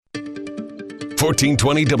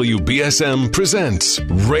1420 WBSM presents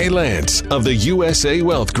Ray Lance of the USA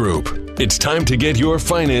Wealth Group. It's time to get your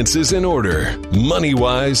finances in order.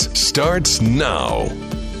 MoneyWise starts now.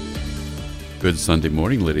 Good Sunday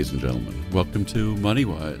morning, ladies and gentlemen. Welcome to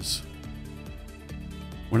MoneyWise.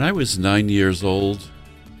 When I was 9 years old,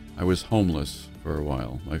 I was homeless for a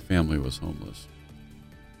while. My family was homeless.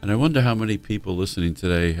 And I wonder how many people listening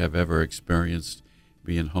today have ever experienced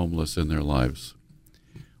being homeless in their lives.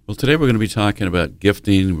 Well, today we're going to be talking about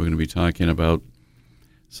gifting. We're going to be talking about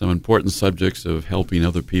some important subjects of helping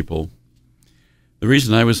other people. The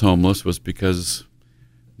reason I was homeless was because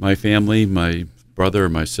my family, my brother,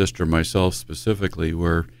 my sister, myself specifically,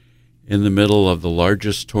 were in the middle of the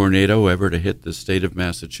largest tornado ever to hit the state of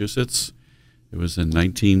Massachusetts. It was in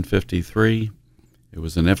 1953. It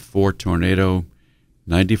was an F4 tornado.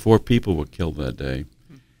 94 people were killed that day.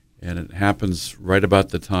 And it happens right about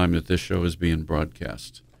the time that this show is being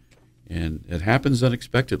broadcast. And it happens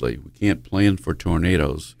unexpectedly. We can't plan for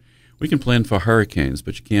tornadoes. We can plan for hurricanes,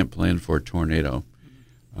 but you can't plan for a tornado.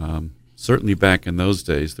 Certainly back in those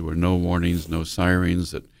days, there were no warnings, no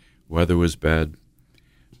sirens, that weather was bad.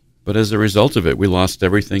 But as a result of it, we lost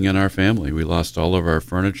everything in our family. We lost all of our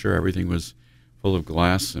furniture. Everything was full of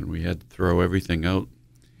glass, and we had to throw everything out.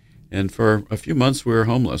 And for a few months, we were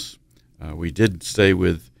homeless. We did stay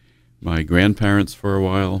with my grandparents for a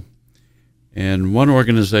while. And one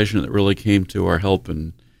organization that really came to our help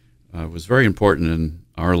and was very important in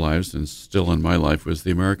our lives and still in my life was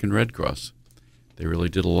the American Red Cross. They really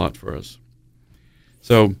did a lot for us.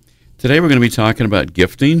 So today we're going to be talking about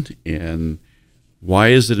gifting and why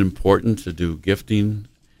is it important to do gifting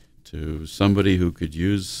to somebody who could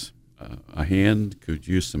use a hand, could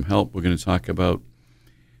use some help. We're going to talk about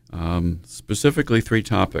specifically three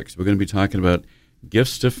topics. We're going to be talking about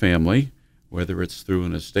gifts to family, whether it's through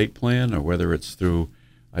an estate plan or whether it's through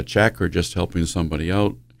a check or just helping somebody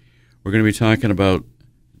out. We're going to be talking about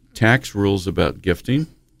tax rules about gifting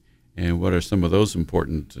and what are some of those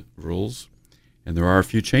important rules. And there are a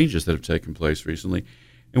few changes that have taken place recently.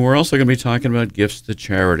 And we're also going to be talking about gifts to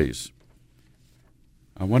charities.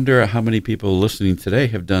 I wonder how many people listening today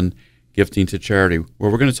have done gifting to charity.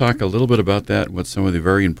 Well, we're going to talk a little bit about that and what some of the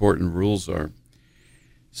very important rules are.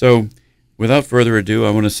 So, without further ado, I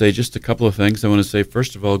want to say just a couple of things. I want to say,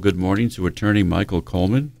 first of all, good morning to Attorney Michael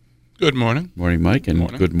Coleman. Good morning. Morning, Mike,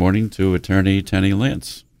 and good morning to Attorney Tenny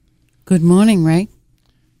Lance. Good morning, Ray.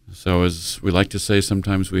 So as we like to say,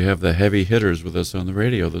 sometimes we have the heavy hitters with us on the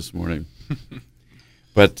radio this morning.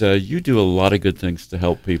 But you do a lot of good things to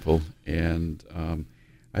help people, and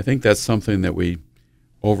I think that's something that we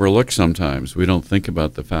overlook sometimes. We don't think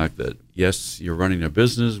about the fact that, yes, you're running a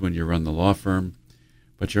business when you run the law firm,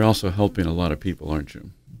 but you're also helping a lot of people, aren't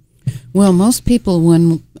you? Well, most people,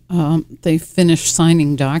 when they finish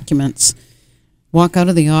signing documents, walk out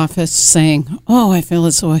of the office saying, "Oh, I feel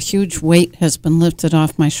as though a huge weight has been lifted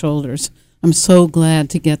off my shoulders. I'm so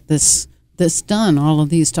glad to get this done, all of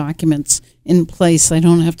these documents in place. I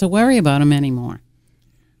don't have to worry about them anymore."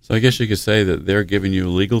 So I guess you could say that they're giving you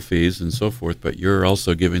legal fees and so forth, but you're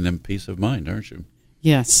also giving them peace of mind, aren't you?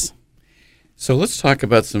 Yes. So let's talk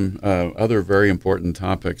about some other very important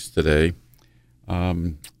topics today.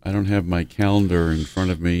 I don't have my calendar in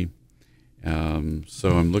front of me,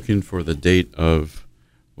 so I'm looking for the date of,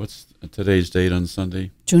 what's today's date on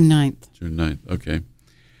Sunday? June 9th. June 9th, okay.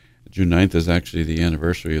 June 9th is actually the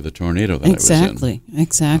anniversary of the tornado that I was in.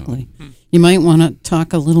 Exactly. You might want to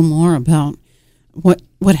talk a little more about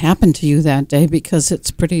what happened to you that day, because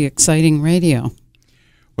it's pretty exciting radio.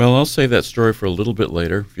 Well, I'll save that story for a little bit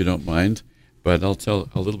later, if you don't mind, but I'll tell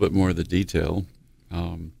a little bit more of the detail.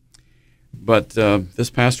 But this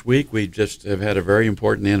past week, we just have had a very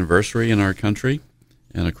important anniversary in our country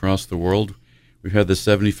and across the world. We've had the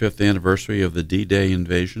 75th anniversary of the D-Day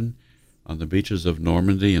invasion on the beaches of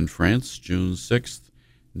Normandy in France, June 6th,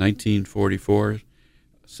 1944,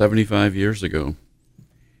 75 years ago.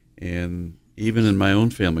 And even in my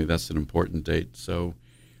own family, that's an important date. So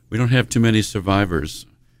we don't have too many survivors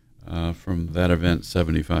from that event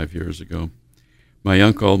 75 years ago. My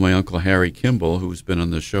uncle Harry Kimball, who's been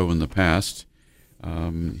on the show in the past,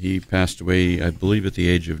 he passed away, I believe, at the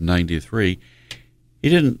age of 93. He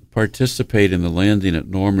didn't participate in the landing at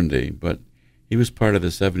Normandy, but he was part of the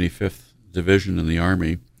 75th Division in the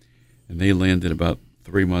Army, and they landed about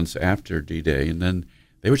 3 months after D-Day, and then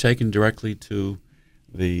they were taken directly to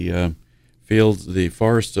the the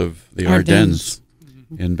forest of the Ardennes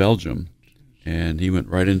in Belgium, and he went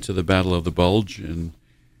right into the Battle of the Bulge, and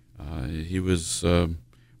he was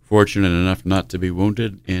fortunate enough not to be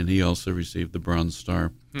wounded, and he also received the Bronze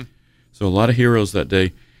Star. So a lot of heroes that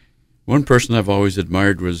day. One person I've always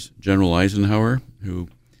admired was General Eisenhower, who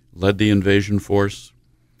led the invasion force.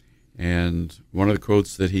 And one of the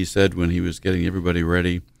quotes that he said when he was getting everybody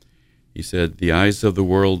ready, he said, "The eyes of the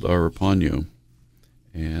world are upon you."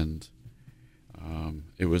 And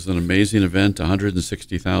it was an amazing event.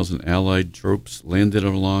 160,000 Allied troops landed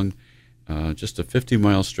along just a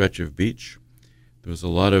 50-mile stretch of beach. There was a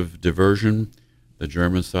lot of diversion. The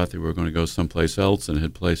Germans thought they were going to go someplace else and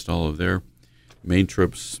had placed all of their main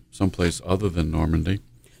troops someplace other than Normandy.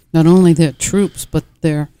 Not only their troops, but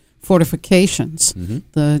their fortifications.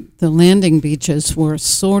 The landing beaches were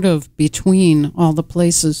sort of between all the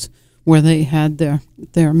places where they had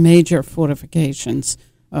their major fortifications,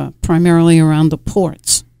 primarily around the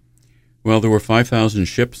ports. Well, there were 5,000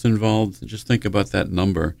 ships involved. Just think about that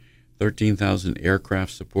number. 13,000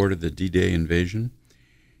 aircraft supported the D-Day invasion.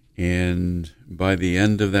 And by the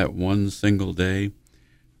end of that one single day,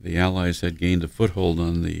 the Allies had gained a foothold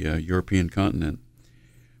on the European continent.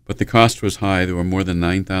 But the cost was high. There were more than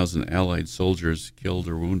 9,000 Allied soldiers killed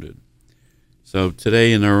or wounded. So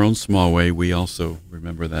today, in our own small way, we also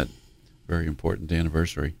remember that very important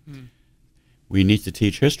anniversary. We need to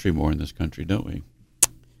teach history more in this country, don't we?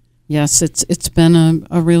 Yes, it's been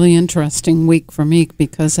a really interesting week for me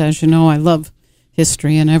because, as you know, I love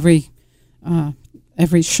history, and every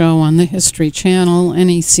show on the History Channel,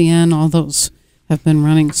 NECN, all those have been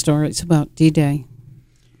running stories about D-Day.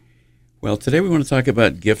 Well, today we want to talk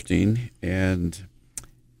about gifting, and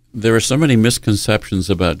there are so many misconceptions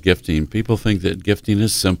about gifting. People think that gifting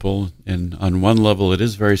is simple, and on one level it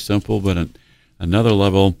is very simple, but on another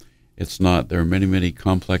level it's not. There are many, many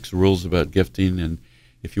complex rules about gifting, and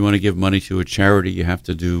if you want to give money to a charity, you have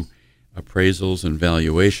to do appraisals and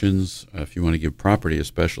valuations. If you want to give property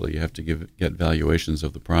especially, you have to get valuations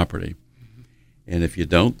of the property. And if you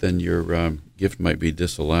don't, then your gift might be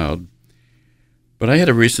disallowed. But I had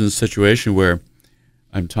a recent situation where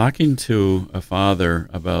I'm talking to a father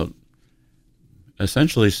about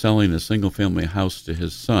essentially selling a single-family house to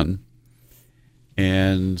his son,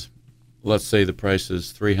 and let's say the price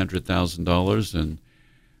is $300,000, and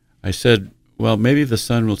I said, well, maybe the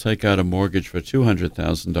son will take out a mortgage for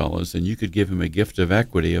 $200,000, and you could give him a gift of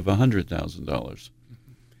equity of $100,000.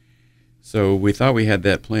 So we thought we had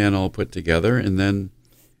that plan all put together, and then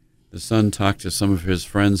the son talked to some of his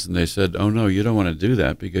friends, and they said, oh, no, you don't want to do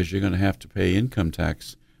that because you're going to have to pay income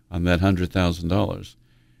tax on that $100,000.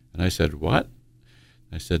 And I said, what?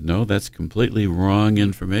 I said, no, that's completely wrong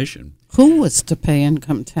information. Who was to pay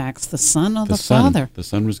income tax, the son or the father? The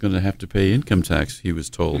son was going to have to pay income tax, he was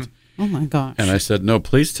told. Oh, my gosh. And I said, no,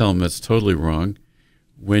 please tell him that's totally wrong.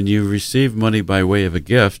 When you receive money by way of a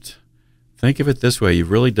gift, think of it this way.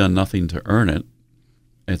 You've really done nothing to earn it.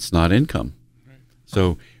 It's not income. Right.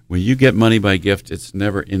 So when you get money by gift, it's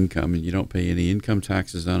never income, and you don't pay any income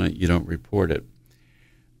taxes on it. You don't report it.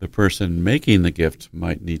 The person making the gift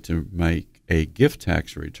might need to make a gift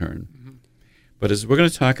tax return. But as we're going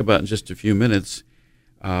to talk about in just a few minutes,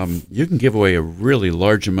 you can give away a really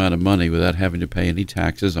large amount of money without having to pay any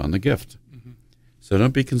taxes on the gift. So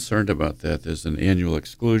don't be concerned about that. There's an annual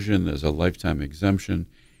exclusion. There's a lifetime exemption.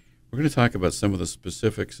 We're going to talk about some of the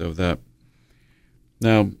specifics of that.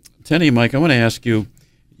 Now, Tenny, Mike, I want to ask you,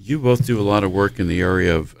 you both do a lot of work in the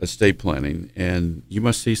area of estate planning, and you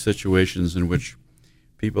must see situations in which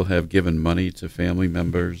people have given money to family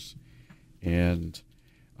members, and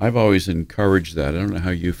I've always encouraged that. I don't know how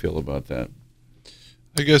you feel about that.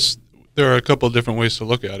 I guess there are a couple of different ways to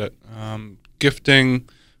look at it. Gifting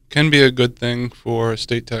can be a good thing for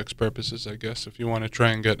estate tax purposes, I guess, if you want to try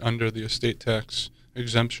and get under the estate tax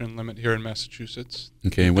exemption limit here in Massachusetts.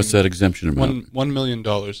 Okay, and what's that exemption amount? $1 million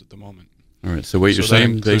at the moment. All right, so what you're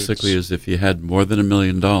saying basically is if you had more than $1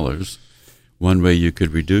 million, one way you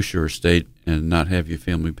could reduce your estate and not have your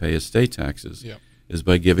family pay estate taxes is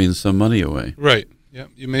by giving some money away. Right. Yeah,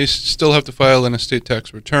 you may still have to file an estate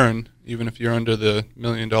tax return, even if you're under the $1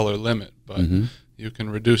 million limit, but you can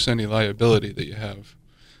reduce any liability that you have.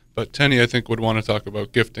 But Tenny, I think, would want to talk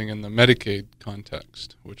about gifting in the Medicaid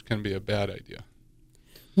context, which can be a bad idea.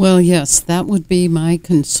 Well, yes, that would be my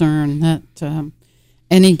concern, that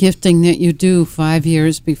any gifting that you do 5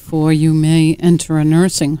 years before you may enter a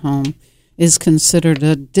nursing home is considered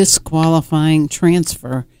a disqualifying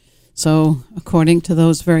transfer. So according to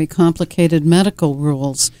those very complicated medical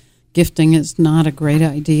rules, gifting is not a great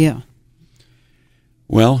idea.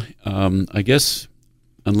 Well, I guess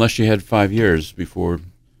unless you had 5 years before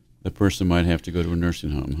the person might have to go to a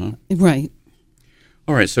nursing home, huh? Right.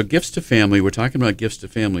 All right, so gifts to family. We're talking about gifts to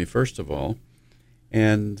family, first of all.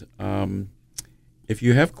 And if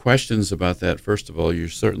you have questions about that, first of all, you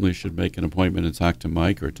certainly should make an appointment and talk to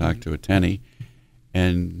Mike or talk to a Tenny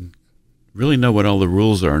and really know what all the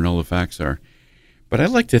rules are and all the facts are. But I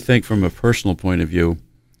like to think from a personal point of view,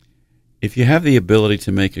 if you have the ability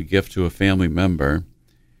to make a gift to a family member,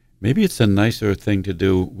 maybe it's a nicer thing to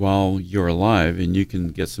do while you're alive, and you can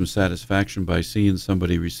get some satisfaction by seeing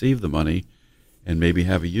somebody receive the money and maybe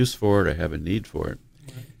have a use for it or have a need for it.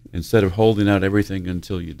 Right. Instead of holding out everything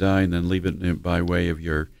until you die and then leave it by way of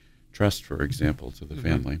your trust, for example, to the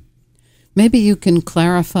family. Maybe you can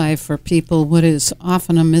clarify for people what is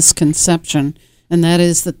often a misconception, and that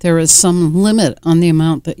is that there is some limit on the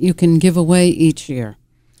amount that you can give away each year.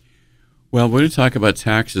 Well, we're going to talk about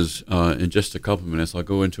taxes in just a couple of minutes. I'll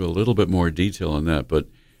go into a little bit more detail on that. But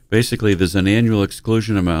basically, there's an annual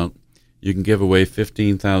exclusion amount. You can give away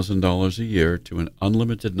 $15,000 a year to an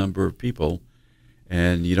unlimited number of people,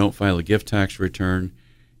 and you don't file a gift tax return.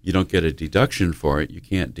 You don't get a deduction for it. You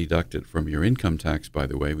can't deduct it from your income tax, by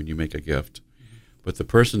the way, when you make a gift. But the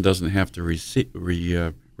person doesn't have to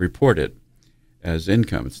report it as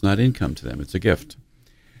income. It's not income to them. It's a gift.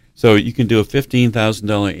 So you can do a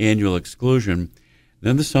 $15,000 annual exclusion.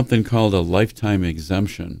 Then there's something called a lifetime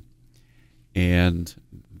exemption. And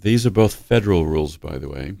these are both federal rules, by the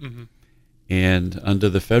way. Mm-hmm. And under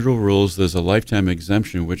the federal rules, there's a lifetime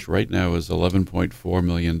exemption, which right now is $11.4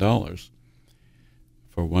 million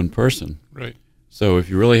for one person. Right. So if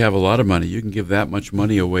you really have a lot of money, you can give that much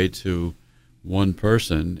money away to one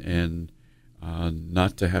person and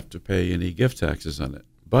not to have to pay any gift taxes on it.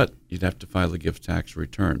 But you'd have to file a gift tax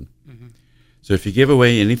return. Mm-hmm. So if you give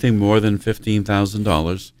away anything more than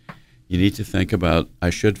 $15,000, you need to think about,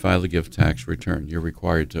 I should file a gift tax return. You're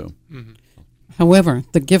required to. Mm-hmm. However,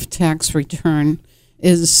 the gift tax return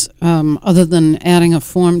is, other than adding a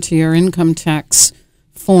form to your income tax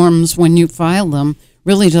forms when you file them,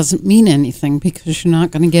 really doesn't mean anything because you're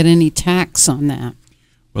not going to get any tax on that.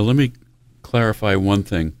 Well, let me clarify one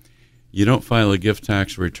thing. You don't file a gift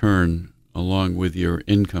tax return along with your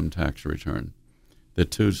income tax return. They're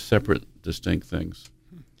two separate, distinct things.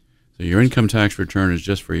 So your income tax return is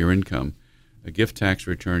just for your income. A gift tax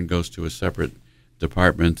return goes to a separate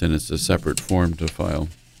department, and it's a separate form to file.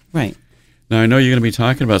 Right. Now, I know you're going to be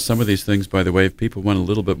talking about some of these things, by the way. If people want a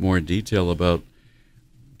little bit more detail about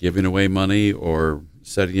giving away money or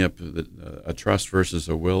setting up a trust versus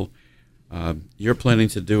a will, you're planning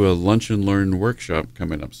to do a Lunch and Learn workshop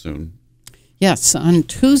coming up soon. Yes, on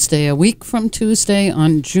Tuesday, a week from Tuesday,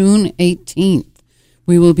 on June 18th,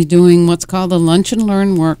 we will be doing what's called a Lunch and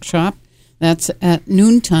Learn workshop. That's at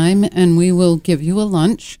noontime, and we will give you a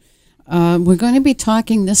lunch. We're going to be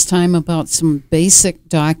talking this time about some basic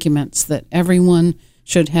documents that everyone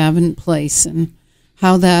should have in place and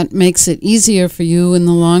how that makes it easier for you in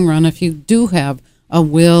the long run if you do have a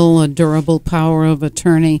will, a durable power of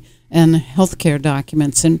attorney, and healthcare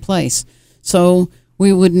documents in place. So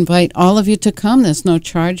we would invite all of you to come. There's no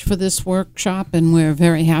charge for this workshop, and we're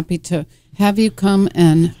very happy to have you come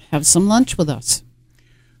and have some lunch with us.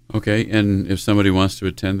 Okay, and if somebody wants to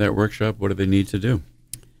attend that workshop, what do they need to do?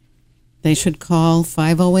 They should call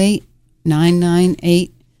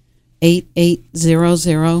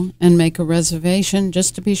 508-998-8800 and make a reservation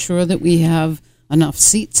just to be sure that we have enough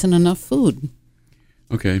seats and enough food.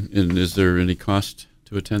 Okay, and is there any cost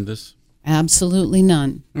to attend this? Absolutely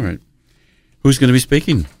none. All right. Who's going to be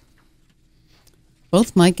speaking?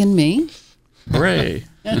 Both Mike and me. Hooray.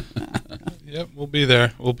 Yep, we'll be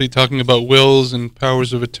there. We'll be talking about wills and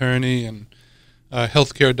powers of attorney and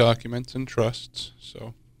healthcare documents and trusts.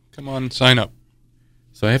 So come on, sign up.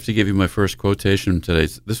 So I have to give you my first quotation today.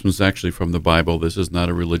 This one's actually from the Bible. This is not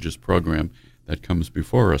a religious program that comes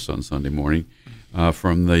before us on Sunday morning.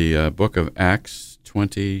 From the book of Acts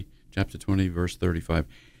 20, chapter 20, verse 35.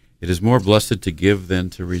 It is more blessed to give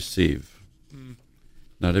than to receive.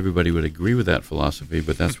 Not everybody would agree with that philosophy,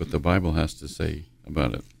 but that's what the Bible has to say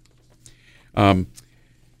about it.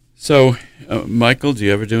 Michael, do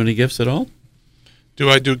you ever do any gifts at all?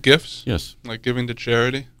 Do I do gifts? Yes. Like giving to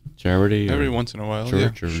charity? Charity? Every once in a while,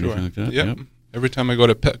 church yeah. or Sure. anything like that? Yep. Every time I go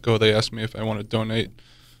to Petco, they ask me if I want to donate,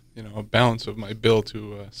 a balance of my bill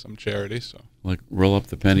to some charity. So, like roll up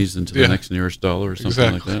the pennies into the next nearest dollar or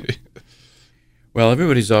something like that? Well,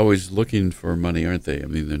 everybody's always looking for money, aren't they? I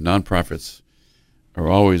mean, the nonprofits are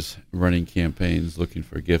always running campaigns, looking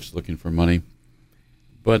for gifts, looking for money.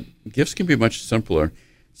 But gifts can be much simpler.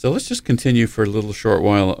 So let's just continue for a little short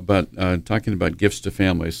while about talking about gifts to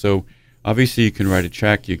families. So obviously you can write a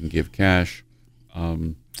check, you can give cash.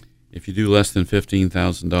 If you do less than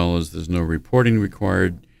 $15,000, there's no reporting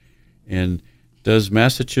required. And does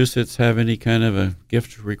Massachusetts have any kind of a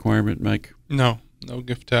gift requirement, Mike? No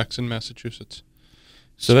gift tax in Massachusetts.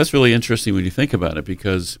 So that's really interesting when you think about it,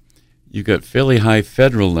 because you've got fairly high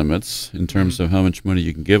federal limits in terms of how much money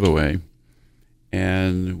you can give away.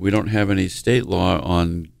 and we don't have any state law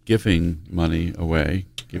on giving money away,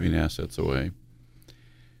 giving assets away.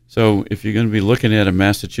 So if you're going to be looking at a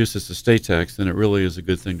Massachusetts estate tax, then it really is a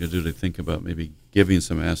good thing to do to think about maybe giving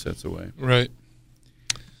some assets away. Right.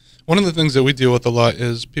 One of the things that we deal with a lot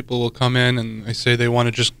is people will come in and they say they want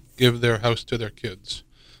to just give their house to their kids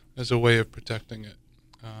as a way of protecting it.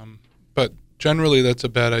 But generally that's a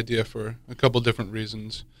bad idea for a couple different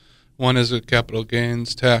reasons. One is a capital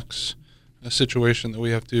gains tax, a situation that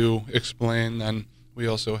we have to explain. Then we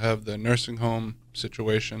also have the nursing home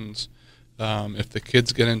situations. If the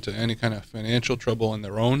kids get into any kind of financial trouble on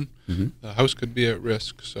their own, the house could be at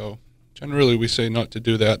risk. So generally we say not to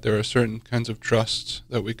do that. There are certain kinds of trusts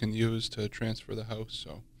that we can use to transfer the house.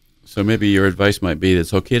 So maybe your advice might be that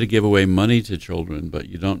it's okay to give away money to children, but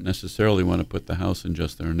you don't necessarily want to put the house in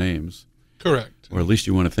just their names. Correct. Or at least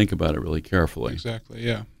you want to think about it really carefully. Exactly,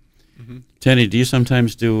 yeah. Tenny, do you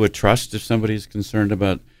sometimes do a trust if somebody's concerned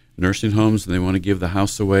about nursing homes and they want to give the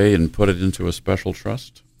house away and put it into a special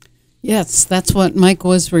trust? Yes, that's what Mike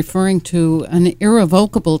was referring to, an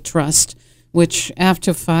irrevocable trust, which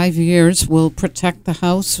after 5 years will protect the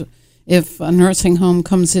house if a nursing home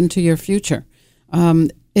comes into your future.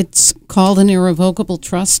 It's called an irrevocable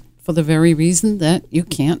trust for the very reason that you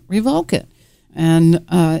can't revoke it. And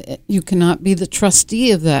you cannot be the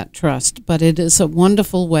trustee of that trust, but it is a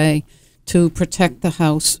wonderful way to protect the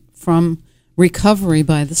house from recovery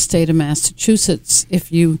by the state of Massachusetts if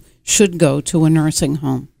you should go to a nursing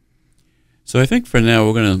home. So I think for now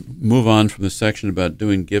we're going to move on from the section about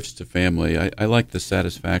doing gifts to family. I like the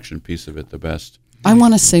satisfaction piece of it the best. I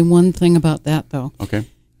want to say one thing about that, though. Okay.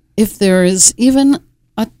 If there is even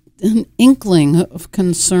an inkling of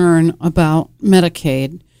concern about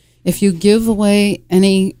Medicaid, if you give away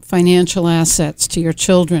any financial assets to your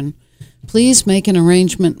children, please make an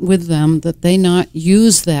arrangement with them that they not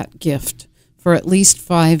use that gift for at least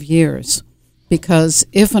 5 years. Because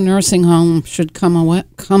if a nursing home should come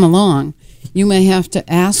along, you may have to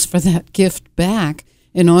ask for that gift back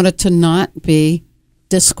in order to not be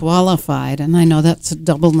disqualified. And I know that's a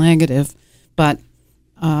double negative, but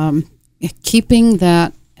keeping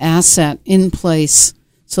that asset in place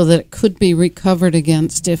so that it could be recovered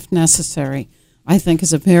against if necessary, I think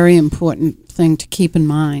is a very important thing to keep in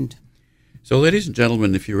mind. So ladies and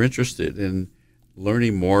gentlemen, if you're interested in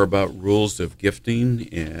learning more about rules of gifting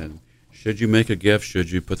and should you make a gift, should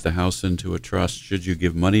you put the house into a trust, should you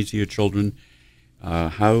give money to your children,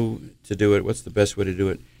 how to do it, what's the best way to do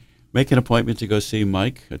it, make an appointment to go see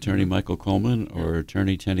Mike, Attorney Michael Coleman, or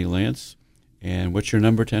Attorney Tenny Lance. And what's your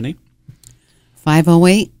number, Tenny?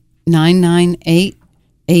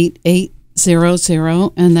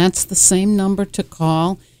 508-998-8800, and that's the same number to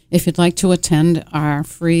call if you'd like to attend our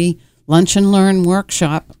free Lunch and Learn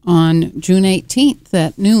workshop on June 18th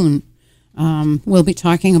at noon. We'll be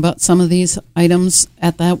talking about some of these items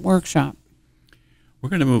at that workshop. We're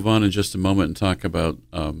going to move on in just a moment and talk about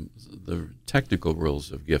the technical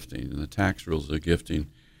rules of gifting and the tax rules of gifting.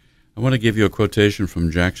 I want to give you a quotation from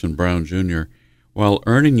Jackson Brown Jr. While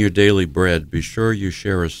earning your daily bread, be sure you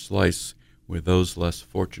share a slice with those less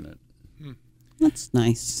fortunate. That's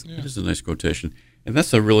nice. Yeah. It is a nice quotation. And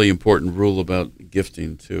that's a really important rule about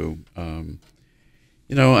gifting, too.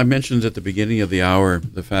 I mentioned at the beginning of the hour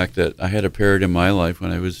the fact that I had a period in my life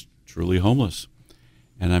when I was truly homeless.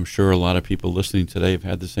 And I'm sure a lot of people listening today have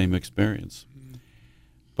had the same experience.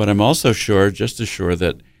 But I'm also just as sure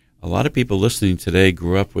that a lot of people listening today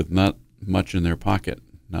grew up with not much in their pocket,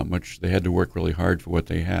 not much. They had to work really hard for what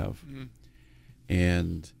they have.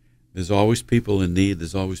 And there's always people in need.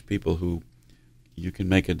 There's always people who you can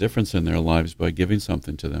make a difference in their lives by giving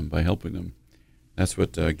something to them, by helping them. That's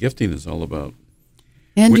what gifting is all about.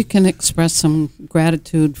 And you can express some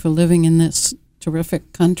gratitude for living in this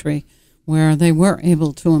terrific country where they were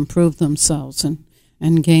able to improve themselves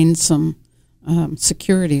and gain some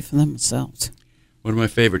security for themselves. One of my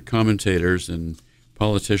favorite commentators and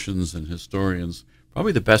politicians and historians,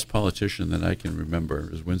 probably the best politician that I can remember,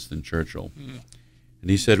 is Winston Churchill. And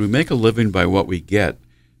he said, "We make a living by what we get,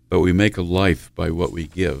 but we make a life by what we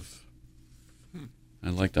give." I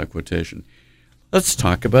like that quotation. Let's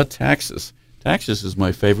talk about taxes. Taxes is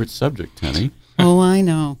my favorite subject, Tenny. Oh, I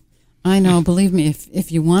know. Believe me,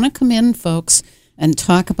 if you want to come in, folks, and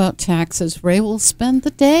talk about taxes, Ray will spend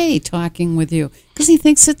the day talking with you because he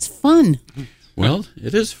thinks it's fun. Well,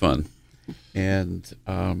 it is fun. And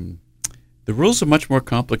the rules are much more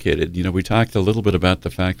complicated. We talked a little bit about the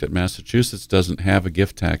fact that Massachusetts doesn't have a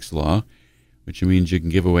gift tax law, which means you can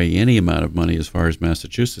give away any amount of money as far as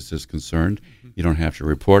Massachusetts is concerned. You don't have to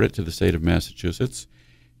report it to the state of Massachusetts.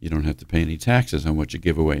 You don't have to pay any taxes on what you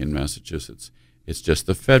give away in Massachusetts. It's just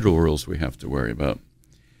the federal rules we have to worry about.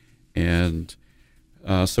 And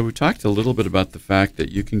so we talked a little bit about the fact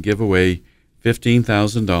that you can give away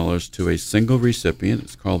 $15,000 to a single recipient.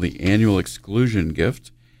 It's called the annual exclusion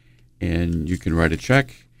gift. And you can write a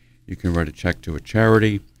check. You can write a check to a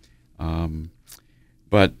charity.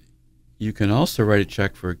 But you can also write a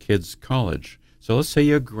check for a kid's college. So let's say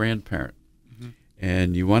you're a grandparent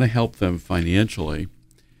and you want to help them financially.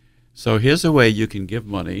 So here's a way you can give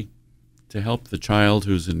money to help the child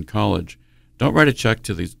who's in college. Don't write a check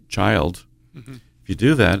to the child. If you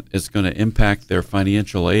do that, it's going to impact their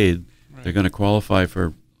financial aid. Right. They're going to qualify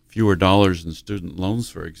for fewer dollars in student loans,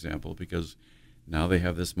 for example, because now they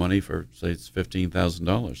have this money for, say, it's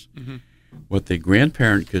 $15,000. What the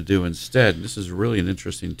grandparent could do instead, and this is really an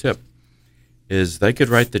interesting tip, is they could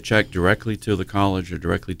write the check directly to the college or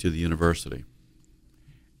directly to the university.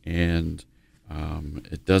 And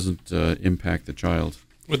it doesn't impact the child.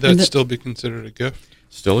 Would that still be considered a gift?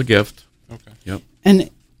 Still a gift. Okay. Yep. And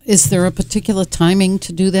is there a particular timing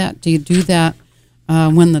to do that? Do you do that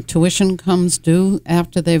when the tuition comes due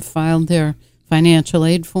after they've filed their financial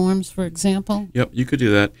aid forms, for example? Yep, you could do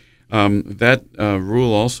that. That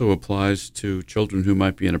rule also applies to children who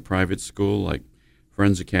might be in a private school like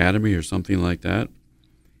Friends Academy or something like that.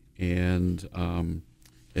 And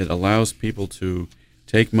it allows people to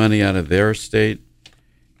take money out of their estate,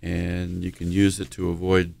 and you can use it to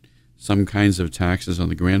avoid some kinds of taxes on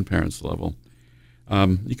the grandparents' level.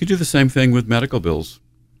 You could do the same thing with medical bills.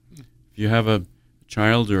 If you have a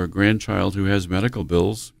child or a grandchild who has medical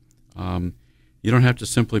bills, you don't have to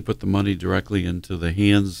simply put the money directly into the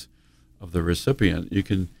hands of the recipient. You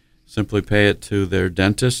can simply pay it to their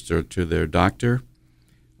dentist or to their doctor.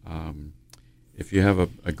 If you have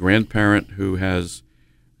a grandparent who has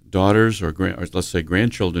daughters or let's say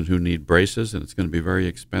grandchildren who need braces and it's going to be very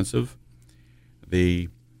expensive, the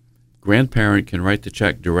grandparent can write the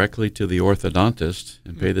check directly to the orthodontist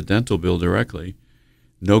and pay the dental bill directly.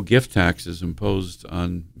 No gift tax is imposed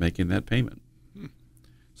on making that payment.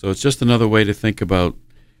 So it's just another way to think about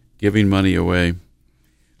giving money away.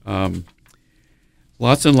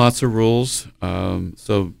 Lots and lots of rules.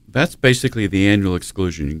 So that's basically the annual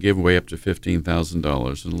exclusion. You can give away up to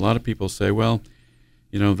 $15,000. And a lot of people say, well,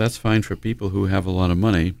 that's fine for people who have a lot of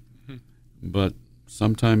money, but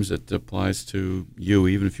sometimes it applies to you,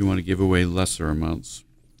 even if you want to give away lesser amounts.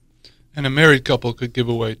 And a married couple could give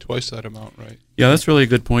away twice that amount, right? Yeah, that's really a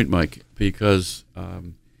good point, Mike, because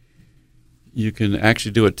you can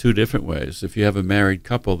actually do it two different ways. If you have a married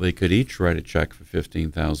couple, they could each write a check for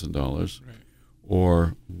 $15,000, right.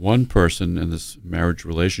 Or one person in this marriage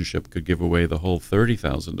relationship could give away the whole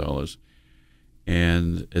 $30,000,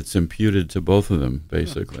 and it's imputed to both of them,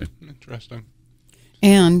 basically. Oh, interesting.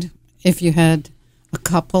 And if you had a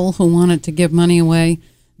couple who wanted to give money away,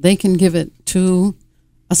 they can give it to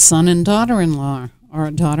a son and daughter-in-law or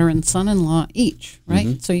a daughter and son-in-law each,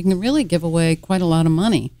 right? So you can really give away quite a lot of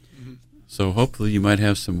money. So hopefully you might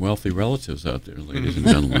have some wealthy relatives out there, ladies and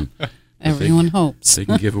gentlemen. Everyone hopes. They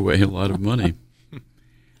can give away a lot of money.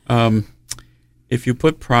 If you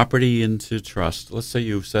put property into trust, let's say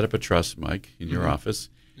you set up a trust, Mike, in your office,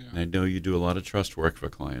 and I know you do a lot of trust work for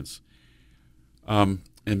clients.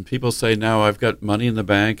 And people say, now I've got money in the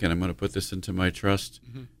bank and I'm going to put this into my trust.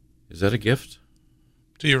 Is that a gift?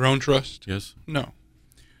 To your own trust? Yes. No.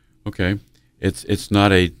 Okay. It's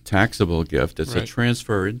not a taxable gift. It's right. a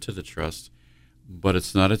transfer into the trust, but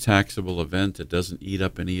it's not a taxable event. It doesn't eat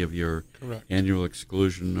up any of your Correct. annual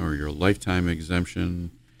exclusion or your lifetime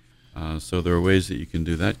exemption. So there are ways that you can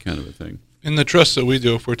do that kind of a thing. In the trust that we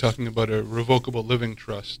do, if we're talking about a revocable living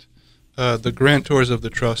trust, the grantors of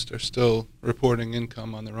the trust are still reporting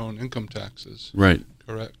income on their own income taxes. Right.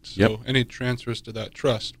 Correct. So Yep. any transfers to that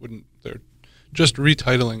trust they're just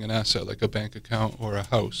retitling an asset like a bank account or a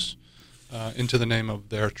house into the name of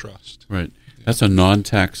their trust. Right. That's a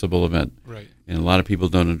non-taxable event. Right. And a lot of people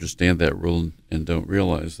don't understand that rule and don't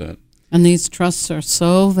realize that. And these trusts are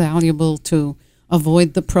so valuable to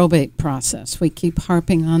avoid the probate process. We keep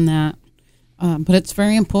harping on that. But it's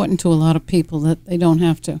very important to a lot of people that they don't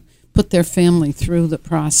have to put their family through the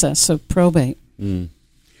process of probate.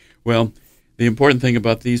 Well, the important thing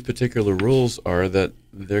about these particular rules are that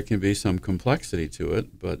there can be some complexity to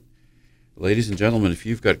it. But, ladies and gentlemen, if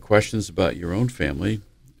you've got questions about your own family,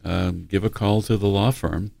 give a call to the law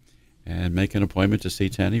firm and make an appointment to see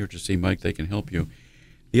Tenny or to see Mike. They can help you.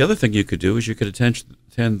 The other thing you could do is you could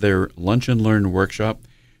attend their Lunch and Learn workshop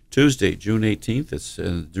Tuesday, June 18th. It's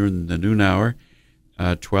during the noon hour,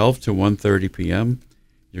 12 to 1:30 p.m.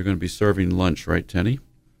 You're going to be serving lunch, right, Tenny?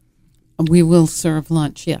 We will serve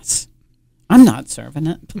lunch, yes. I'm not serving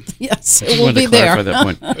it, but yes, it will be there. That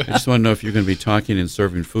point. I just want to know if you're going to be talking and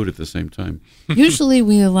serving food at the same time. Usually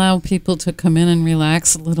we allow people to come in and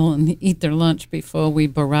relax a little and eat their lunch before we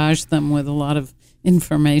barrage them with a lot of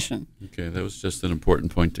information. Okay, that was just an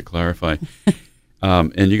important point to clarify.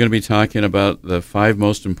 And you're going to be talking about the 5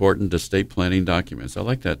 most important estate planning documents. I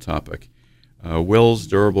like that topic. Wills,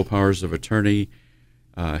 durable powers of attorney,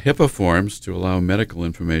 HIPAA forms to allow medical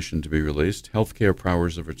information to be released, healthcare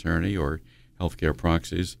powers of attorney or healthcare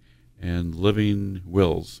proxies, and living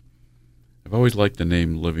wills. I've always liked the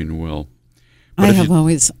name living will. But I have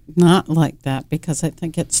always not liked that because I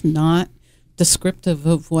think it's not descriptive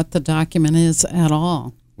of what the document is at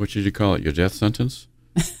all. What should you call it? Your death sentence?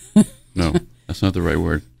 No, that's not the right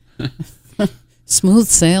word. Smooth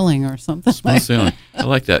sailing or something. Smooth sailing. I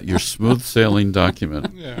like that. Your smooth sailing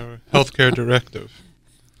document. Yeah, or healthcare directive.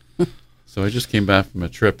 So I just came back from a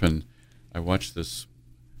trip and I watched this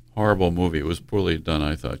horrible movie. It was poorly done,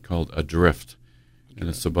 I thought, called Adrift. And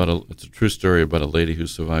it's a true story about a lady who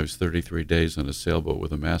survives 33 days on a sailboat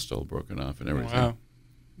with a mast all broken off and everything. Wow.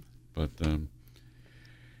 But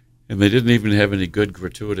and they didn't even have any good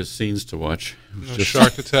gratuitous scenes to watch. It was No just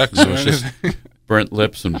shark attacks or anything. burnt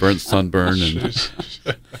lips and burnt sunburn and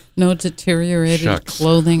No deteriorated Shucks.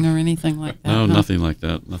 clothing or anything like that. no, nothing like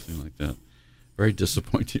that. Nothing like that. Very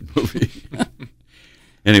disappointing movie.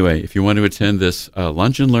 Anyway, if you want to attend this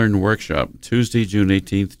Lunch and Learn workshop, Tuesday, June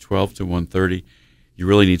 18th, 12 to 1:30, you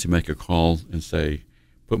really need to make a call and say,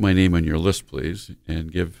 put my name on your list, please,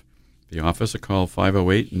 and give the office a call,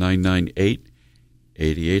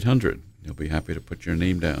 508-998-8800. They'll be happy to put your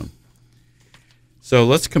name down. So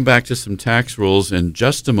let's come back to some tax rules in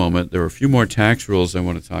just a moment. There are a few more tax rules I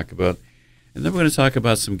want to talk about, and then we're going to talk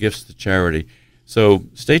about some gifts to charity. So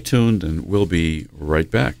stay tuned, and we'll be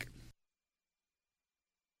right back.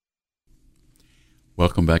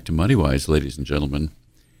 Welcome back to MoneyWise, ladies and gentlemen.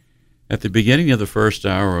 At the beginning of the first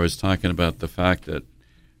hour, I was talking about the fact that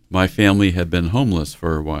my family had been homeless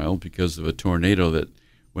for a while because of a tornado that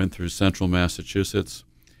went through central Massachusetts.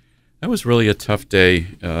 That was really a tough day.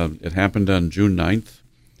 It happened on June 9th,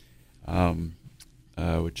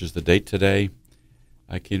 which is the date today.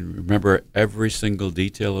 I can remember every single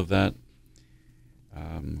detail of that.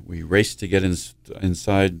 We raced to get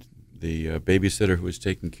inside. The babysitter who was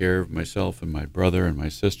taking care of myself and my brother and my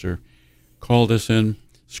sister called us in,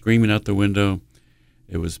 screaming out the window.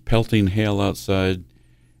 It was pelting hail outside.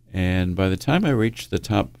 And by the time I reached the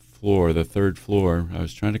top floor, the 3rd floor, I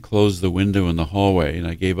was trying to close the window in the hallway, and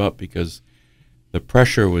I gave up because the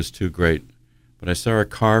pressure was too great. But I saw a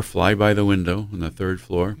car fly by the window on the 3rd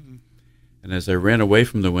floor. Mm-hmm. And as I ran away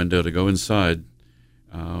from the window to go inside,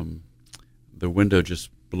 the window just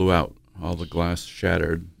blew out. All the glass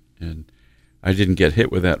shattered. And I didn't get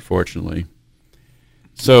hit with that, fortunately.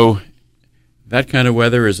 So that kind of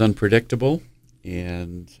weather is unpredictable.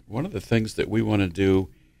 And one of the things that we want to do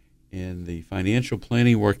in the financial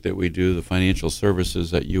planning work that we do, the financial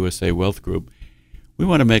services at USA Wealth Group, we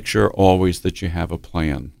want to make sure always that you have a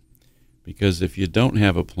plan. Because if you don't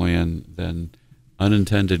have a plan, then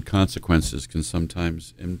unintended consequences can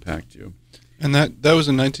sometimes impact you. And that was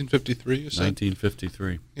in 1953, you said?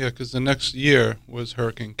 1953. Yeah, because the next year was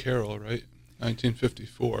Hurricane Carol, right?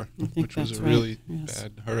 1954, which was a really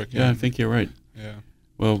bad hurricane. Yeah, I think you're right. Yeah.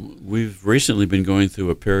 Well, we've recently been going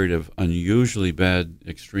through a period of unusually bad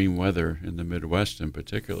extreme weather in the Midwest in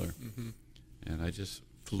particular. Mm-hmm. And I just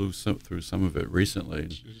flew through some of it recently.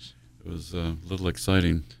 Jeez. It was a little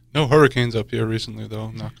exciting. No hurricanes up here recently,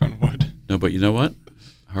 though, knock on wood. No, but you know what?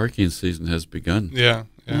 Hurricane season has begun. Yeah.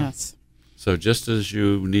 Yes. So just as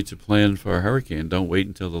you need to plan for a hurricane, don't wait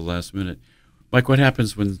until the last minute. Mike, what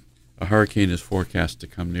happens when a hurricane is forecast to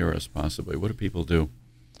come near us, possibly? What do people do?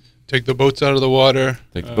 Take the boats out of the water.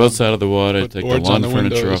 Take the boats out of the water, take the lawn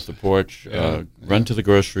furniture off the porch, run to the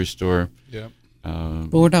grocery store. Yeah.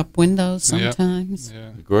 Board up windows sometimes.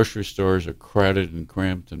 Yeah. The grocery stores are crowded and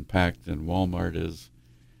cramped and packed, and Walmart is.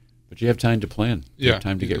 But you have time to plan. You have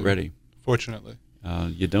time to get ready. Fortunately.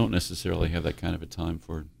 You don't necessarily have that kind of a time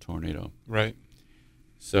for a tornado. Right.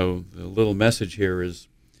 So the little message here is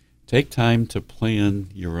take time to plan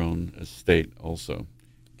your own estate also.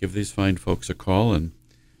 Give these fine folks a call, and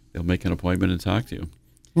they'll make an appointment and talk to you.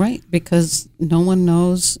 Right, because no one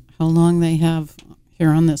knows how long they have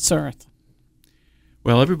here on this earth.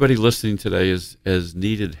 Well, everybody listening today has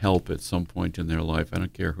needed help at some point in their life. I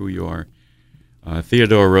don't care who you are.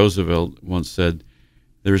 Theodore Roosevelt once said,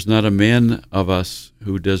 "There's not a man of us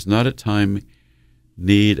who does not at time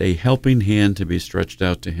need a helping hand to be stretched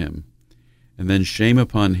out to him, and then shame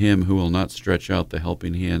upon him who will not stretch out the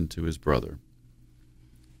helping hand to his brother."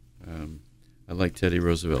 I like Teddy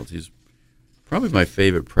Roosevelt. He's Probably my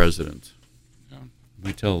favorite president. Yeah.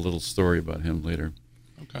 We tell a little story about him later.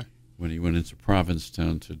 Okay. When he went into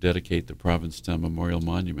Provincetown to dedicate the Provincetown Memorial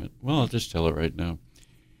Monument. Well, I'll just tell it right now.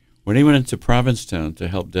 When he went into Provincetown to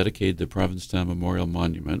help dedicate the Provincetown Memorial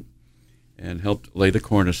Monument and helped lay the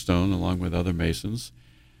cornerstone along with other masons,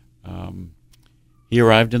 he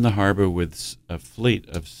arrived in the harbor with a fleet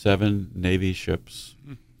of 7 Navy ships,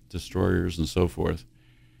 destroyers and so forth,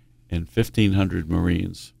 and 1,500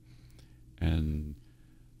 Marines. And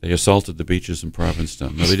they assaulted the beaches in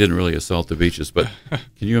Provincetown. No, they didn't really assault the beaches, but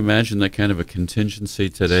can you imagine that kind of a contingency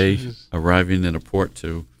today arriving in a port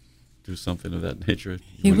to do something of that nature?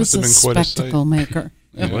 He was a spectacle maker.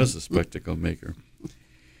 He was a spectacle maker.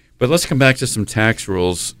 But let's come back to some tax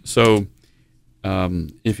rules. So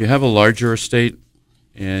if you have a larger estate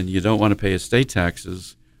and you don't want to pay estate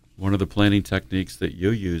taxes, one of the planning techniques that you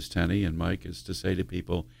use, Tenny and Mike, is to say to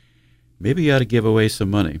people, maybe you ought to give away some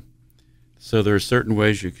money. So there are certain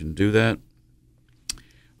ways you can do that.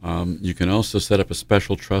 You can also set up a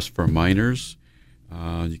special trust for minors.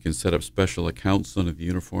 You can set up special accounts under the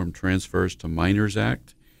Uniform Transfers to Minors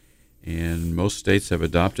Act, and most states have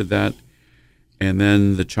adopted that. And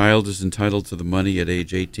then the child is entitled to the money at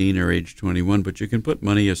age 18 or age 21, but you can put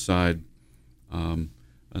money aside on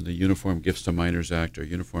the Uniform Gifts to Minors Act or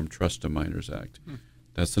Uniform Trust to Minors Act.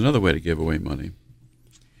 That's another way to give away money.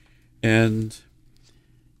 And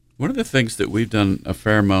one of the things that we've done a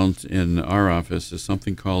fair amount in our office is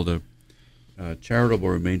something called a charitable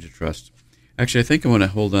remainder trust. Actually, I think I want to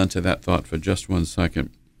hold on to that thought for just 1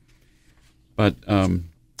 second. But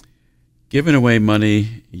giving away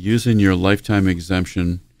money, using your lifetime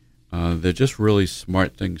exemption, they're just really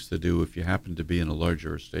smart things to do if you happen to be in a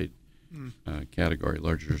larger estate category,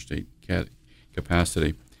 larger estate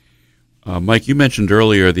capacity. Mike, you mentioned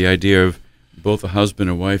earlier the idea of both a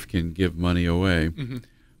husband and wife can give money away. Mm-hmm.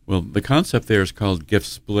 Well, the concept there is called gift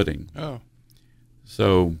splitting. Oh.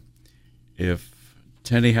 So if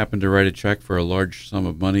Tenny happened to write a check for a large sum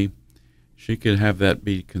of money, she could have that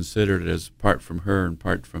be considered as part from her and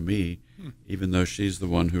part from me, even though she's the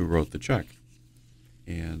one who wrote the check.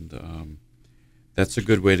 And that's a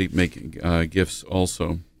good way to make gifts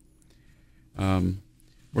also. We're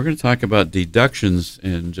going to talk about deductions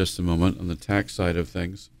in just a moment on the tax side of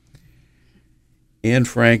things. Anne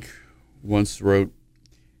Frank once wrote,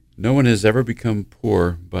 "No one has ever become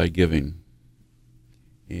poor by giving."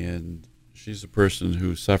 And she's a person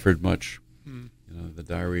who suffered much, the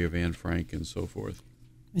Diary of Anne Frank and so forth.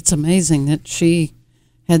 It's amazing that she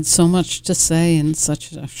had so much to say in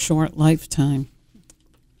such a short lifetime. It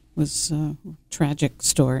was a tragic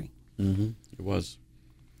story. Mm-hmm. It was.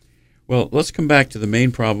 Well, let's come back to the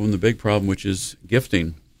main problem, the big problem, which is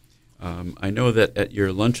gifting. I know that at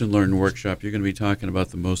your Lunch and Learn workshop, you're going to be talking about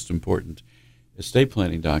the most important estate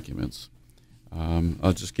planning documents.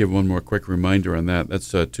 I'll just give one more quick reminder on that. That's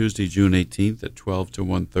Tuesday, June 18th at 12 to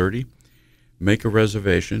 1:30. Make a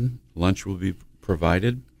reservation. Lunch will be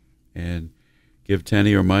provided. And give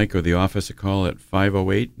Tenny or Mike or the office a call at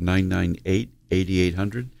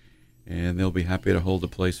 508-998-8800, and they'll be happy to hold a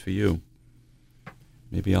place for you.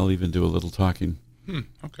 Maybe I'll even do a little talking.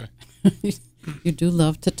 Okay. You do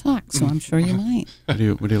love to talk, so I'm sure you might. What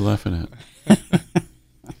are you laughing at?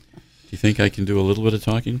 Do you think I can do a little bit of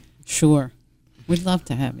talking? Sure. We'd love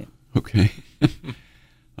to have you. Okay.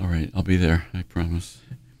 All right, I'll be there, I promise.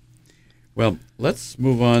 Well, let's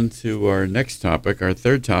move on to our next topic, our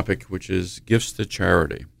third topic, which is gifts to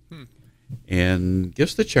charity. And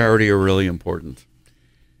gifts to charity are really important.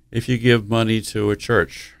 If you give money to a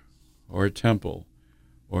church or a temple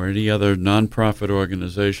or any other nonprofit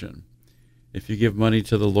organization, if you give money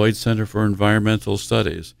to the Lloyd Center for Environmental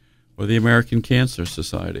Studies or the American Cancer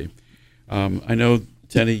Society. I know,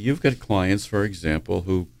 Tenny, you've got clients, for example,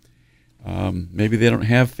 who maybe they don't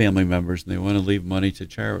have family members and they want to leave money to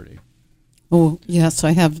charity. Oh, yes,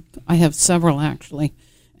 I have several, actually.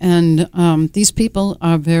 And these people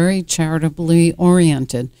are very charitably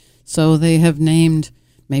oriented. So they have named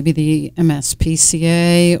maybe the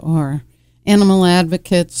MSPCA or Animal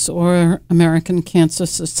Advocates or American Cancer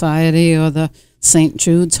Society or the St.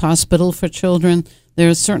 Jude's Hospital for Children.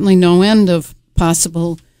 There's certainly no end of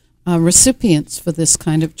possible recipients for this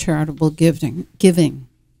kind of charitable giving.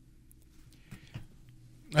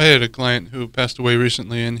 I had a client who passed away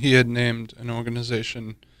recently, and he had named an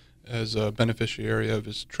organization as a beneficiary of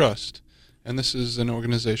his trust. And this is an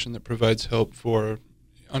organization that provides help for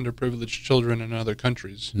underprivileged children in other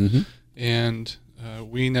countries. Mm-hmm. And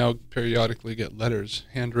we now periodically get letters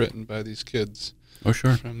handwritten by these kids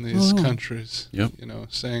from these countries,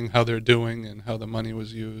 saying how they're doing and how the money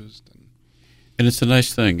was used. And it's a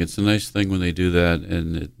nice thing. It's a nice thing when they do that,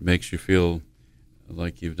 and it makes you feel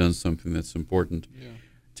like you've done something that's important. Yeah.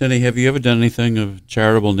 Tenny, have you ever done anything of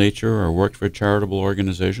charitable nature or worked for charitable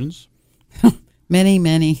organizations? Many,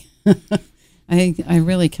 many. I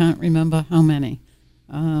really can't remember how many.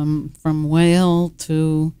 From Whale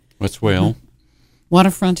to What's Whale?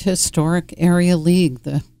 Waterfront Historic Area League,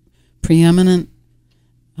 the preeminent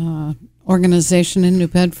organization in New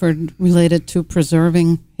Bedford related to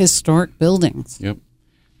preserving historic buildings. Yep.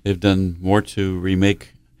 They've done more to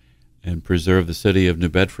remake and preserve the city of New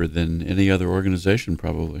Bedford than any other organization,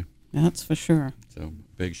 probably. That's for sure. So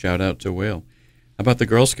big shout out to Whale. How about the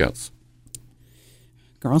Girl Scouts?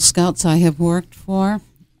 Girl Scouts I have worked for,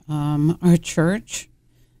 our church,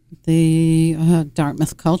 the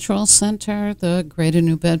Dartmouth Cultural Center, the Greater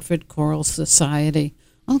New Bedford Choral Society,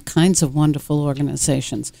 all kinds of wonderful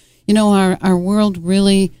organizations. You know, our world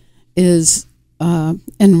really is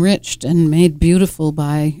enriched and made beautiful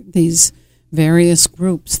by these various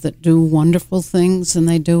groups that do wonderful things, and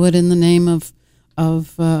they do it in the name of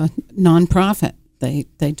nonprofit.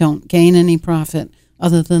 They don't gain any profit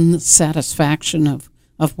other than the satisfaction of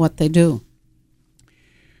what they do.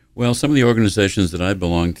 Well, some of the organizations that I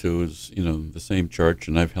belong to is, the same church,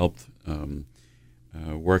 and I've helped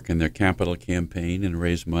work in their capital campaign and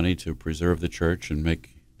raise money to preserve the church and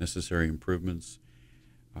make necessary improvements.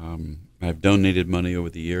 I've donated money over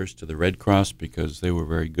the years to the Red Cross because they were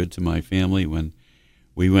very good to my family when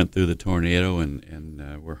we went through the tornado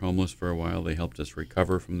and were homeless for a while. They helped us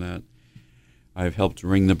recover from that. I've helped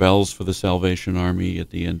ring the bells for the Salvation Army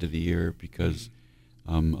at the end of the year because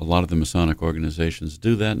a lot of the Masonic organizations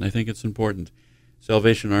do that, and I think it's important.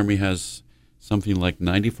 Salvation Army has something like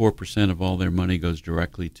 94% of all their money goes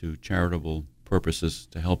directly to charitable purposes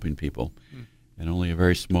to helping people, and only a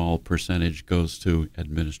very small percentage goes to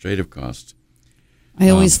administrative costs. I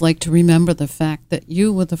always like to remember the fact that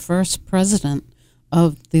you were the first president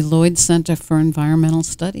of the Lloyd Center for Environmental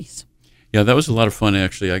Studies. Yeah, that was a lot of fun,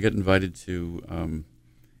 actually. I got invited to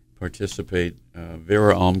participate.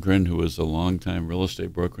 Vera Almgren, who was a longtime real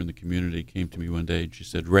estate broker in the community, came to me one day and she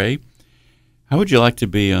said, "Ray, how would you like to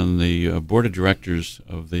be on the board of directors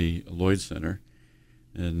of the Lloyd Center?"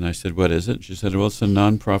 And I said, "What is it?" She said, "Well, it's a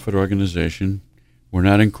nonprofit organization. We're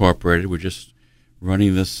not incorporated. We're just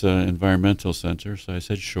running this environmental center." So I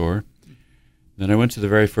said, "Sure." Then I went to the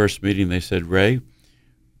very first meeting. They said, "Ray,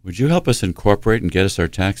 would you help us incorporate and get us our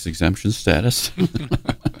tax exemption status?"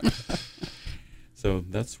 So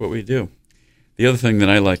that's what we do. The other thing that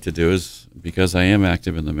I like to do is, because I am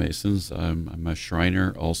active in the Masons, I'm a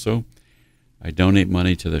Shriner also. I donate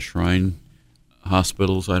money to the Shrine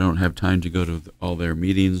hospitals. I don't have time to go to all their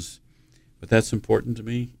meetings, but that's important to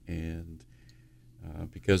me. And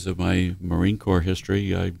because of my Marine Corps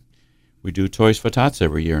history, we do Toys for Tots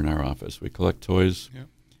every year in our office. We collect toys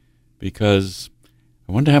because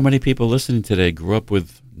I wonder how many people listening today grew up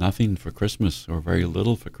with nothing for Christmas or very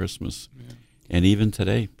little for Christmas. Yeah. And even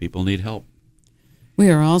today, people need help. We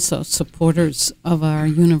are also supporters of our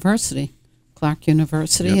university, Clark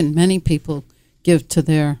University, and many people give to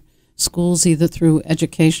their schools either through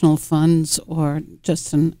educational funds or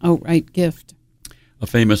just an outright gift. A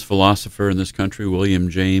famous philosopher in this country, William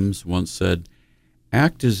James, once said,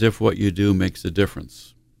 "Act as if what you do makes a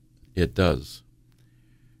difference. It does."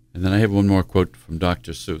 And then I have one more quote from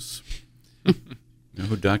Dr. Seuss. You know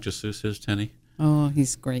who Dr. Seuss is, Tenny? Oh,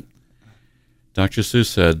 he's great. Dr. Seuss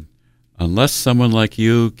said, "Unless someone like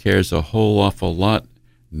you cares a whole awful lot,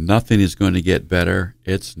 nothing is going to get better.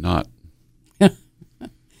 It's not."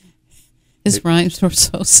 His rhymes were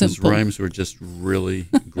so simple. His rhymes were just really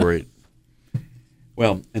great.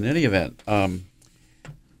 Well, in any event,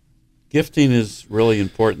 gifting is really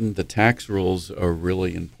important. The tax rules are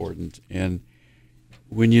really important. And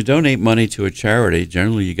when you donate money to a charity,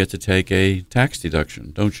 generally you get to take a tax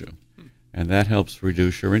deduction, don't you? And that helps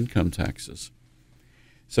reduce your income taxes.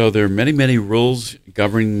 So there are many, many rules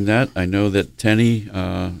governing that. I know that Tenny,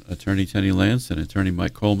 Attorney Tenny Lance and Attorney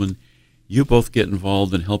Mike Coleman, you both get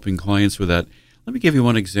involved in helping clients with that. Let me give you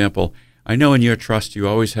one example. I know in your trust you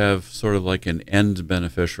always have sort of like an end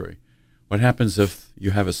beneficiary. What happens if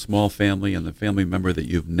you have a small family and the family member that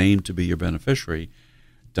you've named to be your beneficiary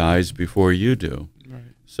dies before you do? Right.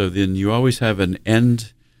 So then you always have an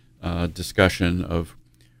end discussion of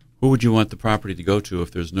who would you want the property to go to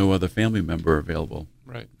if there's no other family member available?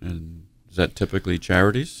 Right. And is that typically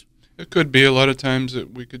charities? It could be. A lot of times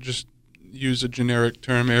we could just use a generic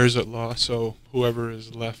term, heirs at law, so whoever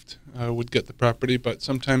is left would get the property. But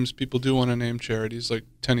sometimes people do want to name charities, like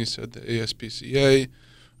Tenny said, the ASPCA,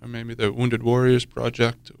 or maybe the Wounded Warriors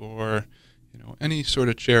Project, or any sort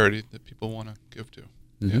of charity that people want to give to.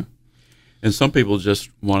 Mm-hmm. Yeah. And some people just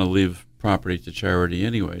want to leave property to charity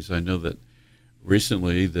anyways. I know that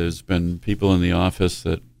recently there's been people in the office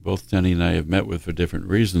that both Tenny and I have met with for different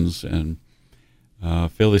reasons, and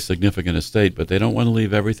fairly significant estate, but they don't want to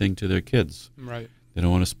leave everything to their kids. Right. They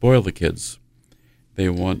don't want to spoil the kids. They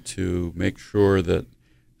want to make sure that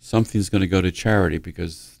something's going to go to charity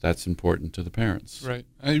because that's important to the parents. Right.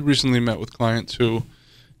 I recently met with clients who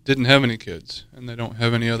didn't have any kids, and they don't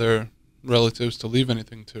have any other relatives to leave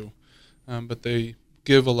anything to. But they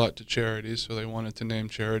give a lot to charities, so they wanted to name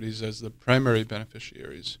charities as the primary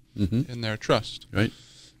beneficiaries in their trust. Right.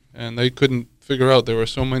 And they couldn't figure out there were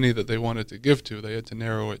so many that they wanted to give to. They had to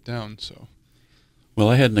narrow it down. So, well,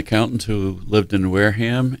 I had an accountant who lived in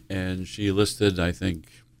Wareham, and she listed, I think,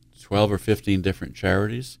 12 or 15 different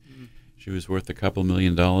charities. She was worth a couple $1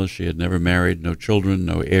 million. She had never married, no children,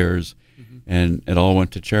 no heirs, and it all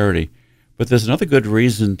went to charity. But there's another good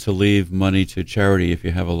reason to leave money to charity if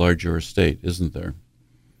you have a larger estate, isn't there?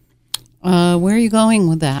 Where are you going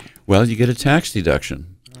with that? Well, you get a tax deduction.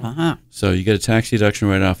 Uh-huh. So you get a tax deduction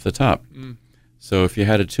right off the top. So if you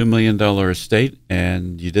had a $2 million estate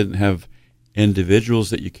and you didn't have individuals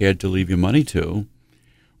that you cared to leave your money to,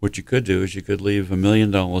 what you could do is you could leave $1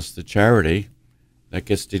 million to charity. That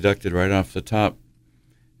gets deducted right off the top.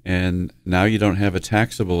 And now you don't have a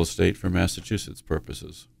taxable estate for Massachusetts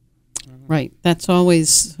purposes. Right. That's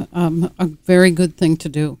always a very good thing to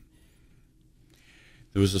do.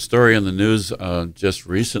 There was a story on the news just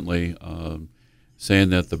recently saying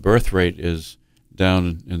that the birth rate is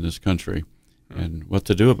down in this country and what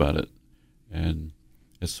to do about it. And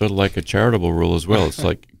it's sort of like a charitable rule as well. It's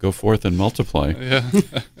like go forth and multiply. yeah.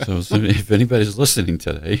 So if anybody's listening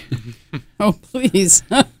today. Oh, please.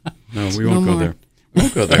 No, we won't go more. there. We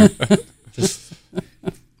won't go there. Just,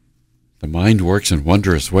 the mind works in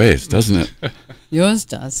wondrous ways, doesn't it? Yours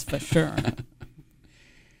does, for sure.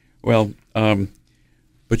 Well,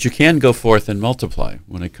 but you can go forth and multiply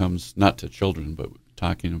when it comes not to children, but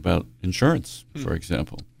talking about insurance, for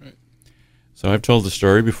example. Right. So I've told the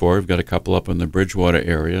story before. We've got a couple up in the Bridgewater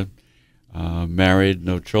area, married,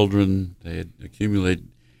 no children. They had accumulated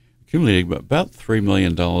about $3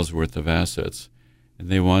 million worth of assets, and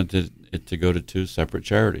they wanted it to go to two separate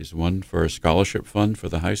charities, one for a scholarship fund for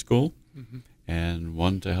the high school and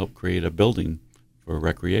one to help create a building for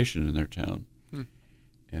recreation in their town.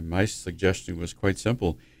 And my suggestion was quite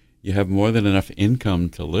simple. You have more than enough income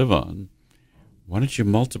to live on. Why don't you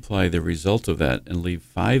multiply the result of that and leave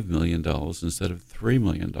 $5 million instead of $3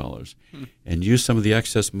 million and use some of the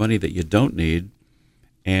excess money that you don't need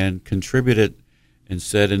and contribute it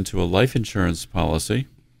instead into a life insurance policy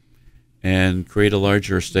and create a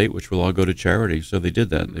larger estate, which will all go to charity. So they did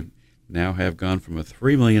that. They now have gone from a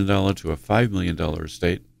 $3 million to a $5 million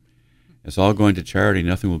estate. It's all going to charity.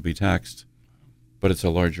 Nothing will be taxed, but it's a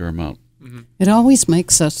larger amount. It always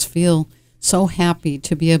makes us feel so happy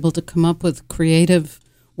to be able to come up with creative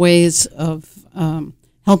ways of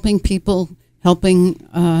helping people, helping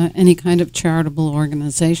any kind of charitable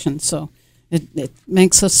organization. So it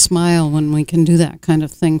makes us smile when we can do that kind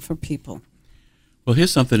of thing for people. Well,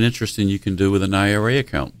 here's something interesting you can do with an IRA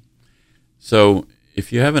account. So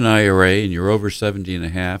if you have an IRA and you're over 70 and a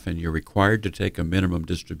half and you're required to take a minimum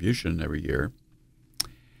distribution every year,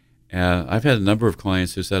 I've had a number of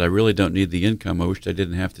clients who said, I really don't need the income. I wish I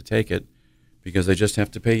didn't have to take it because I just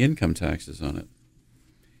have to pay income taxes on it.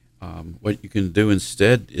 What you can do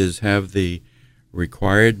instead is have the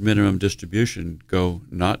required minimum distribution go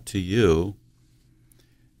not to you.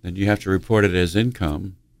 Then you have to report it as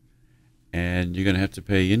income, and you're going to have to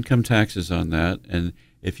pay income taxes on that. And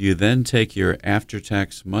if you then take your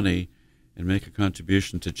after-tax money and make a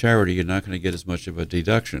contribution to charity, you're not going to get as much of a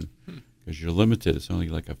deduction because you're limited. It's only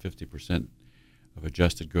like a 50% of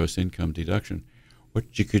adjusted gross income deduction.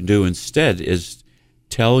 What you can do instead is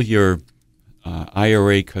tell your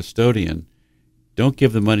IRA custodian, don't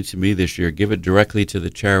give the money to me this year, give it directly to the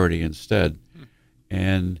charity instead.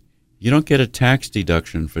 And you don't get a tax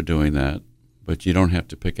deduction for doing that, but you don't have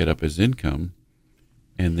to pick it up as income.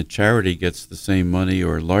 And the charity gets the same money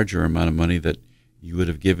or larger amount of money that you would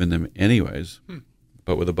have given them anyways,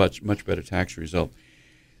 but with a much better tax result.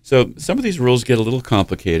 So some of these rules get a little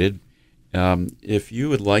complicated. If you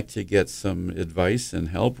would like to get some advice and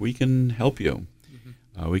help, we can help you.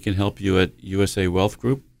 We can help you at USA Wealth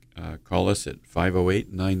Group. Call us at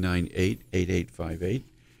 508-998-8858.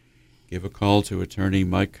 Give a call to Attorney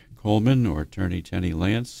Mike Coleman or Attorney Tenny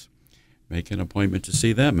Lance. Make an appointment to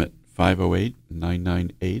see them at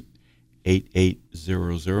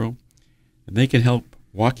 508-998-8800. And they can help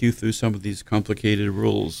walk you through some of these complicated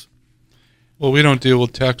rules. Well, we don't deal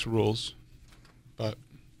with tax rules, but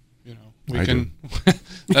we can.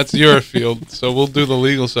 That's your field, so we'll do the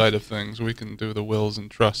legal side of things. We can do the wills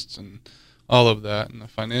and trusts and all of that, and the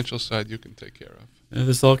financial side you can take care of. And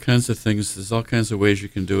there's all kinds of things. There's all kinds of ways you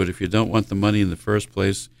can do it. If you don't want the money in the first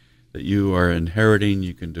place that you are inheriting,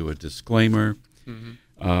 you can do a disclaimer.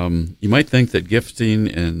 Mm-hmm. You might think that gifting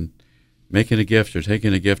and making a gift or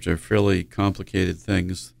taking a gift are fairly complicated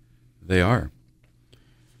things. They are.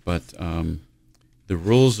 But the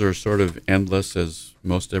rules are sort of endless, as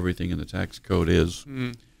most everything in the tax code is.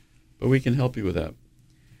 Mm. But we can help you with that.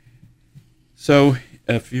 So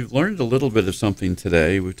if you've learned a little bit of something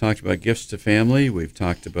today, we've talked about gifts to family, we've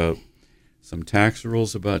talked about some tax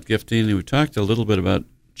rules about gifting, and we've talked a little bit about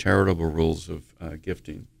charitable rules of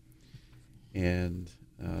gifting. And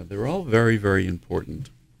they're all very, very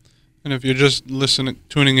important. And if you're just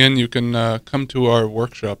tuning in, you can come to our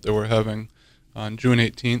workshop that we're having on June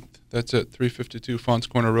 18th. That's at 352 Fonts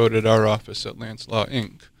Corner Road at our office at Lance Law,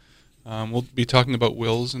 Inc. We'll be talking about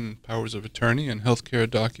wills and powers of attorney and healthcare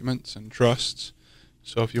documents and trusts.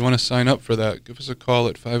 So if you want to sign up for that, give us a call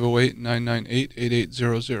at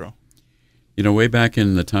 508-998-8800. You know, way back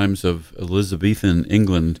in the times of Elizabethan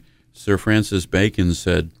England, Sir Francis Bacon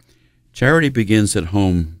said, "Charity begins at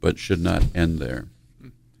home but should not end there."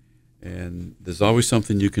 And there's always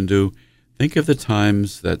something you can do. Think of the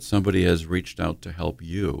times that somebody has reached out to help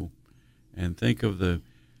you, and think of the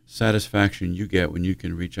satisfaction you get when you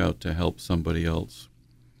can reach out to help somebody else.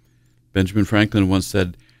 Benjamin Franklin once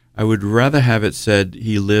said, "I would rather have it said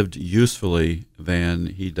he lived usefully than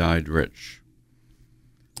he died rich."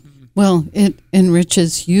 Well, it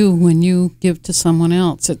enriches you when you give to someone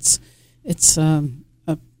else. It's a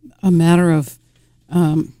matter of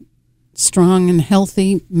strong and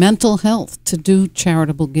healthy mental health to do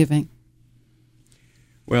charitable giving.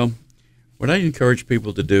 Well, what I encourage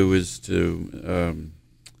people to do is to,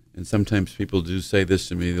 and sometimes people do say this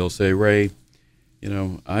to me, they'll say, "Ray, you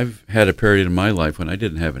know, I've had a period in my life when I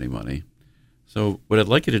didn't have any money. So what I'd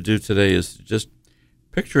like you to do today is just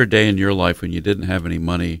picture a day in your life when you didn't have any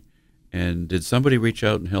money, and did somebody reach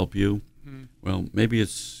out and help you? Well, maybe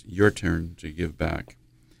it's your turn to give back."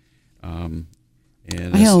 And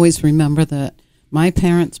I always remember that my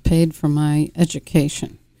parents paid for my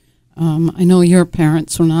education. I know your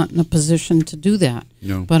parents were not in a position to do that,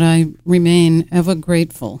 no. But I remain ever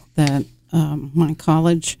grateful that my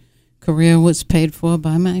college career was paid for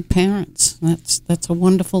by my parents. That's a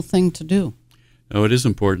wonderful thing to do. Oh, it is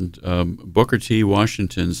important. Booker T.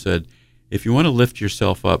 Washington said, "If you want to lift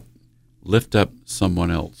yourself up, lift up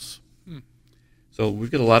someone else." So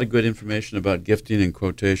we've got a lot of good information about gifting and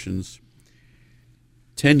quotations.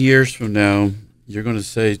 10 years from now, you're going to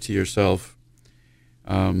say to yourself,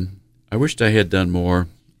 "I wished I had done more,"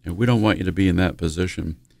 and we don't want you to be in that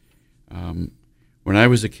position. When I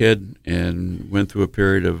was a kid and went through a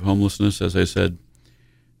period of homelessness, as I said,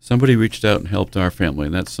 somebody reached out and helped our family,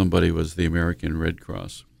 and that somebody was the American Red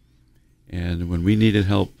Cross. And when we needed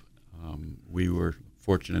help, we were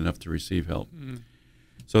fortunate enough to receive help.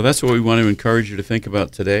 So that's what we want to encourage you to think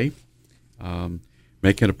about today.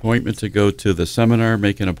 Make an appointment to go to the seminar,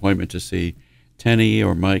 make an appointment to see Tenny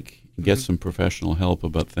or Mike, and get some professional help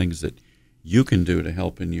about things that you can do to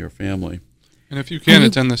help in your family. And if you can't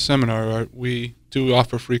attend the seminar, we do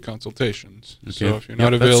offer free consultations. Okay. So if you're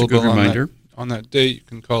not available on that date, you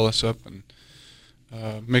can call us up and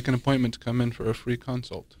make an appointment to come in for a free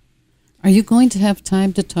consult. Are you going to have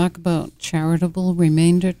time to talk about charitable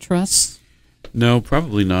remainder trusts? No,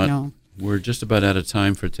 probably not. No. We're just about out of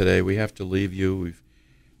time for today. We have to leave you. We've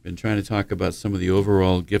been trying to talk about some of the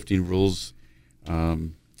overall gifting rules,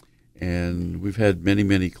 and we've had many,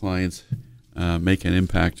 many clients make an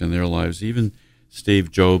impact in their lives. Even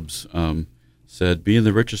Steve Jobs said, "Being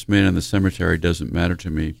the richest man in the cemetery doesn't matter to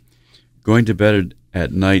me. Going to bed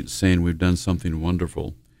at night saying we've done something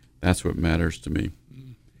wonderful, that's what matters to me."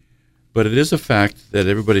 But it is a fact that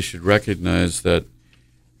everybody should recognize that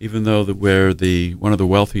even though we're one of the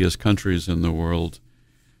wealthiest countries in the world,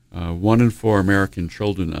 1 in 4 American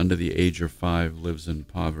children under the age of 5 lives in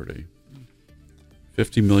poverty.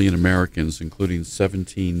 50 million Americans, including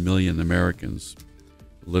 17 million Americans,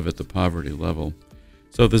 live at the poverty level.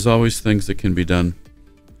 So there's always things that can be done.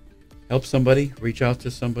 Help somebody, reach out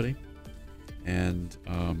to somebody. And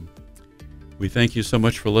we thank you so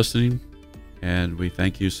much for listening, and we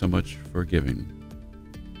thank you so much for giving.